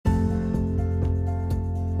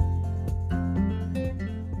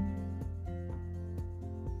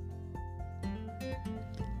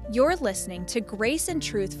You're listening to Grace and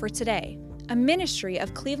Truth for Today, a ministry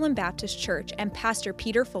of Cleveland Baptist Church and Pastor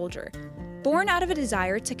Peter Folger. Born out of a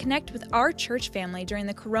desire to connect with our church family during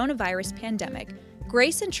the coronavirus pandemic,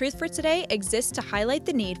 Grace and Truth for Today exists to highlight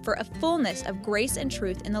the need for a fullness of grace and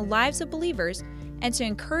truth in the lives of believers and to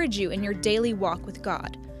encourage you in your daily walk with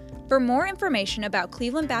God. For more information about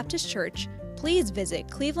Cleveland Baptist Church, please visit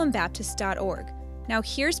clevelandbaptist.org. Now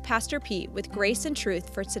here's Pastor Pete with Grace and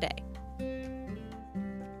Truth for Today.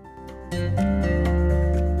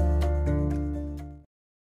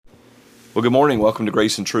 Well, good morning. Welcome to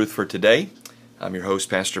Grace and Truth for Today. I'm your host,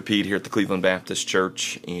 Pastor Pete, here at the Cleveland Baptist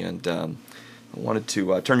Church, and I wanted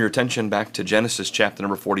to turn your attention back to Genesis chapter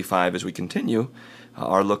number 45 as we continue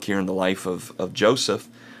our look here in the life of Joseph.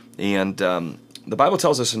 And the Bible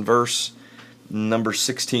tells us in verse number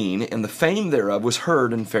 16, "And the fame thereof was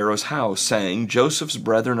heard in Pharaoh's house, saying, Joseph's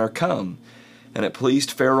brethren are come, and it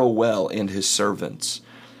pleased Pharaoh well and his servants."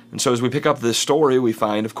 And so as we pick up this story, we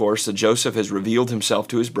find, of course, that Joseph has revealed himself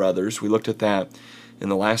to his brothers. We looked at that in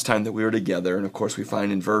the last time that we were together. And, of course, we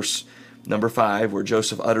find in verse number 5 where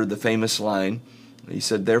Joseph uttered the famous line. He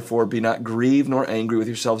said, "Therefore be not grieved nor angry with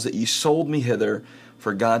yourselves that ye sold me hither,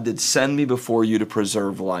 for God did send me before you to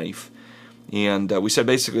preserve life." And we said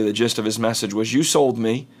basically the gist of his message was, you sold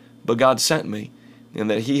me, but God sent me. And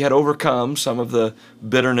that he had overcome some of the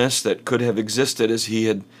bitterness that could have existed as he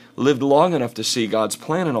had lived long enough to see God's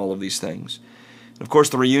plan in all of these things. And of course,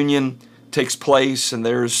 the reunion takes place, and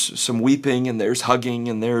there's some weeping, and there's hugging,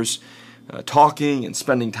 and there's talking and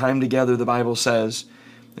spending time together, the Bible says.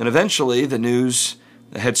 And eventually, the news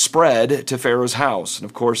had spread to Pharaoh's house. And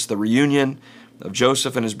of course, the reunion of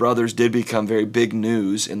Joseph and his brothers did become very big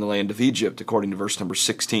news in the land of Egypt, according to verse number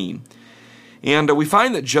 16. And we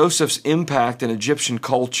find that Joseph's impact in Egyptian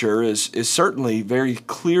culture is certainly very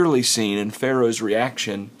clearly seen in Pharaoh's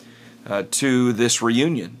reaction to this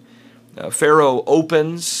reunion. Pharaoh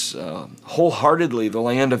opens wholeheartedly the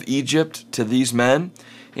land of Egypt to these men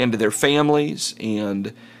and to their families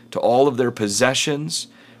and to all of their possessions.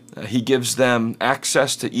 He gives them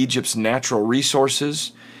access to Egypt's natural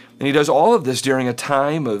resources. And he does all of this during a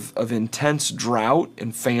time of intense drought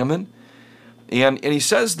and famine. And he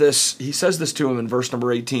says this to him in verse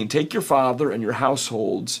number 18, "Take your father and your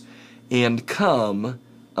households and come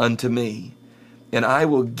unto me, and I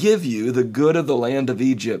will give you the good of the land of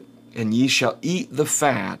Egypt, and ye shall eat the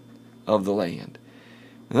fat of the land."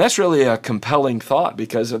 And that's really a compelling thought,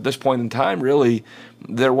 because at this point in time, really,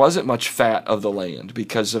 there wasn't much fat of the land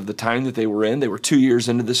because of the time that they were in. They were 2 years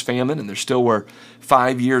into this famine, and there still were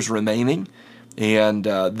 5 years remaining. And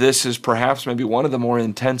this is perhaps maybe one of the more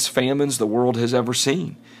intense famines the world has ever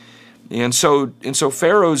seen. And so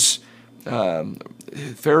Pharaoh's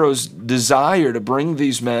desire to bring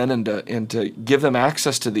these men and to give them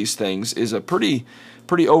access to these things is a pretty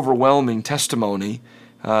overwhelming testimony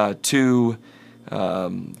to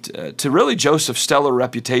really Joseph's stellar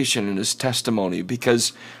reputation and his testimony,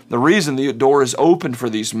 because the reason the door is open for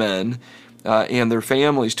these men and their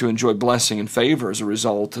families to enjoy blessing and favor as a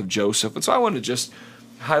result of Joseph. And so I want to just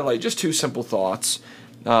highlight just two simple thoughts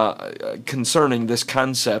concerning this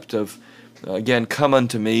concept of, again, come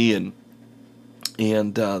unto me, and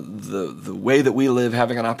the way that we live,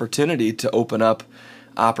 having an opportunity to open up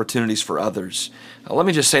opportunities for others. Let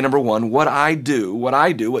me just say, number one, what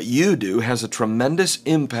you do has a tremendous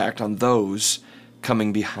impact on those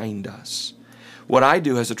coming behind us. What I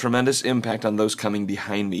do has a tremendous impact on those coming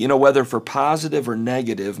behind me. You know, whether for positive or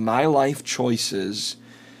negative, my life choices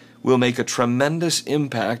will make a tremendous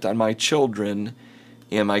impact on my children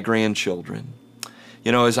and my grandchildren.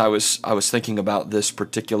 You know, as I was thinking about this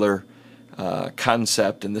particular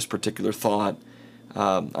concept and this particular thought,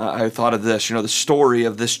 I thought of this. You know, the story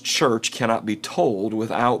of this church cannot be told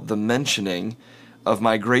without the mentioning of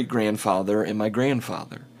my great-grandfather and my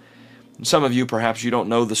grandfather. Some of you, perhaps you don't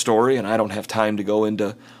know the story, and I don't have time to go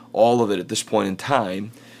into all of it at this point in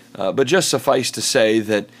time, but just suffice to say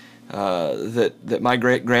that my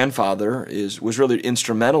great-grandfather was really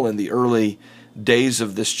instrumental in the early days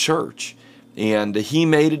of this church, and he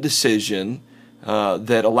made a decision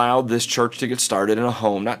that allowed this church to get started in a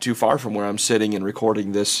home not too far from where I'm sitting and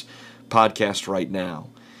recording this podcast right now.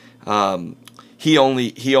 He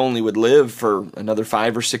only would live for another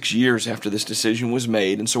 5 or 6 years after this decision was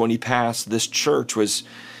made, and so when he passed, this church was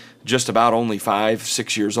just about only 5,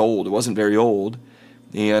 6 years old. It wasn't very old,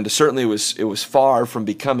 and certainly it was far from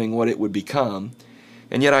becoming what it would become.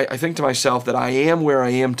 And yet I think to myself that I am where I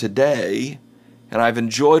am today, and I've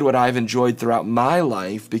enjoyed what I've enjoyed throughout my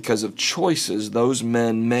life because of choices those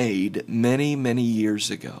men made many, many years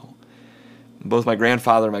ago. Both my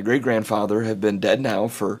grandfather and my great-grandfather have been dead now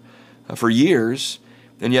for years,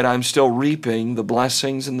 and yet I'm still reaping the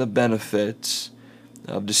blessings and the benefits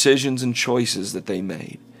of decisions and choices that they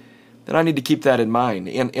made. Then I need to keep that in mind.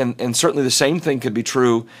 And certainly the same thing could be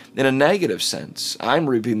true in a negative sense. I'm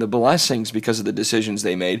reaping the blessings because of the decisions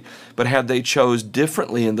they made, but had they chose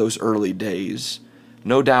differently in those early days,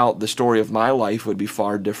 no doubt the story of my life would be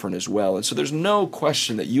far different as well. And so there's no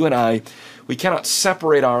question that you and I, we cannot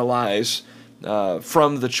separate our lives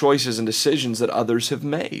from the choices and decisions that others have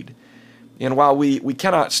made. And while we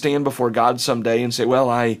cannot stand before God someday and say, well,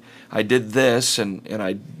 I did this and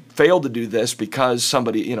I failed to do this because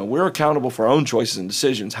somebody, we're accountable for our own choices and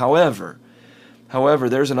decisions. However,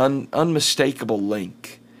 there's an unmistakable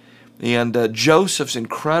link. And Joseph's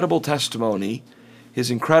incredible testimony, his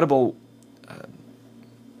incredible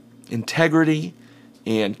integrity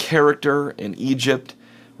and character in Egypt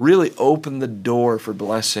really opened the door for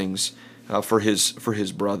blessings for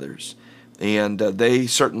his brothers. And they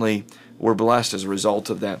certainly were blessed as a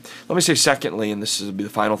result of that. Let me say secondly, and this will be the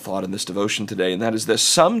final thought in this devotion today, and that is this: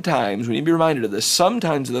 sometimes, we need to be reminded of this,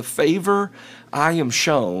 sometimes the favor I am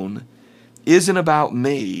shown isn't about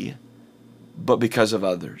me, but because of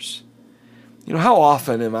others. How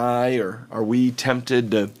often am I or are we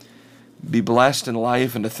tempted to be blessed in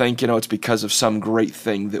life and to think, it's because of some great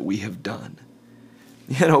thing that we have done?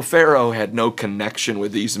 Pharaoh had no connection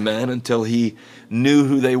with these men until he knew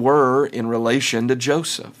who they were in relation to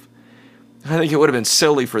Joseph. I think it would have been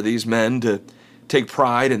silly for these men to take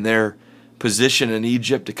pride in their position in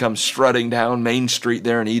Egypt, to come strutting down Main Street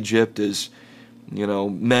there in Egypt as,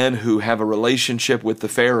 men who have a relationship with the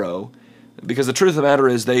Pharaoh. Because the truth of the matter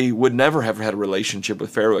is they would never have had a relationship with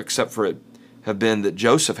Pharaoh except for it have been that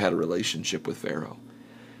Joseph had a relationship with Pharaoh.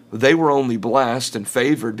 They were only blessed and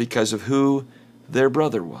favored because of who their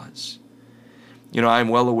brother was. I'm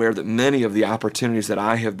well aware that many of the opportunities that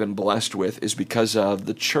I have been blessed with is because of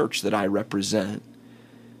the church that I represent.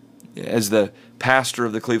 As the pastor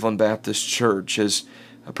of the Cleveland Baptist Church, as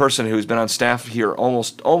a person who's been on staff here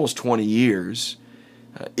almost 20 years,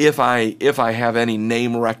 if I have any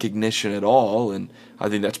name recognition at all, and I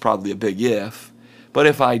think that's probably a big if, but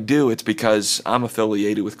if I do, it's because I'm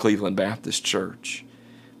affiliated with Cleveland Baptist Church.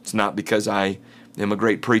 It's not because I am a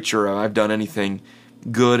great preacher or I've done anything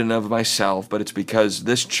good and of myself, but it's because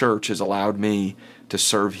this church has allowed me to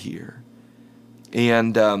serve here.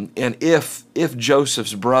 And if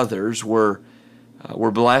Joseph's brothers were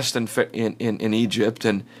blessed in Egypt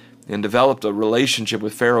and developed a relationship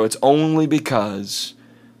with Pharaoh, it's only because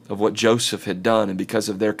of what Joseph had done and because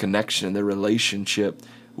of their connection and their relationship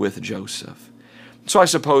with Joseph. So I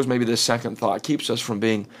suppose maybe this second thought keeps us from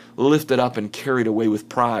being lifted up and carried away with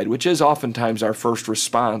pride, which is oftentimes our first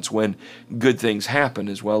response when good things happen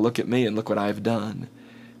as well. Look at me and look what I've done.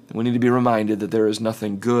 And we need to be reminded that there is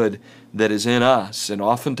nothing good that is in us. And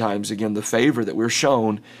oftentimes, again, the favor that we're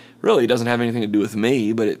shown really doesn't have anything to do with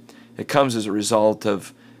me, but it comes as a result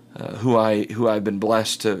of who I've been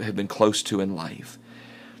blessed to have been close to in life.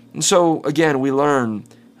 And so, again, we learn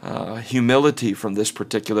humility from this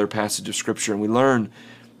particular passage of Scripture, and we learn,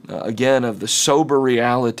 again, of the sober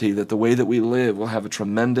reality that the way that we live will have a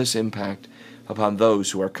tremendous impact upon those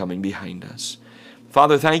who are coming behind us.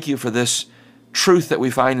 Father, thank you for this truth that we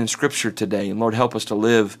find in Scripture today, and Lord, help us to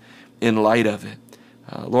live in light of it.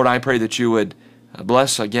 Lord, I pray that you would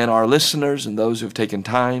bless, again, our listeners and those who have taken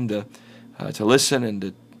time to listen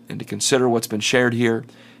and to consider what's been shared here,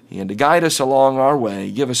 and to guide us along our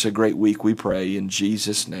way. Give us a great week, we pray, in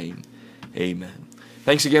Jesus' name. Amen.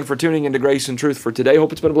 Thanks again for tuning into Grace and Truth for today.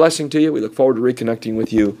 Hope it's been a blessing to you. We look forward to reconnecting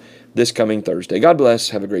with you this coming Thursday. God bless.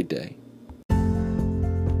 Have a great day.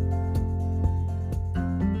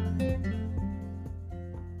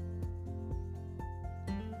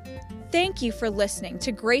 Thank you for listening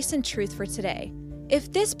to Grace and Truth for today.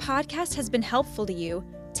 If this podcast has been helpful to you,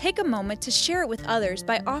 take a moment to share it with others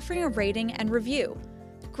by offering a rating and review.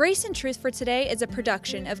 Grace and Truth for Today is a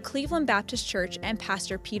production of Cleveland Baptist Church and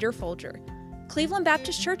Pastor Peter Folger. Cleveland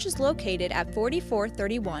Baptist Church is located at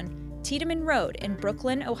 4431 Tiedemann Road in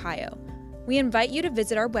Brooklyn, Ohio. We invite you to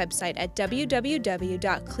visit our website at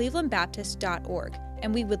www.clevelandbaptist.org,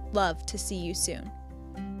 and we would love to see you soon.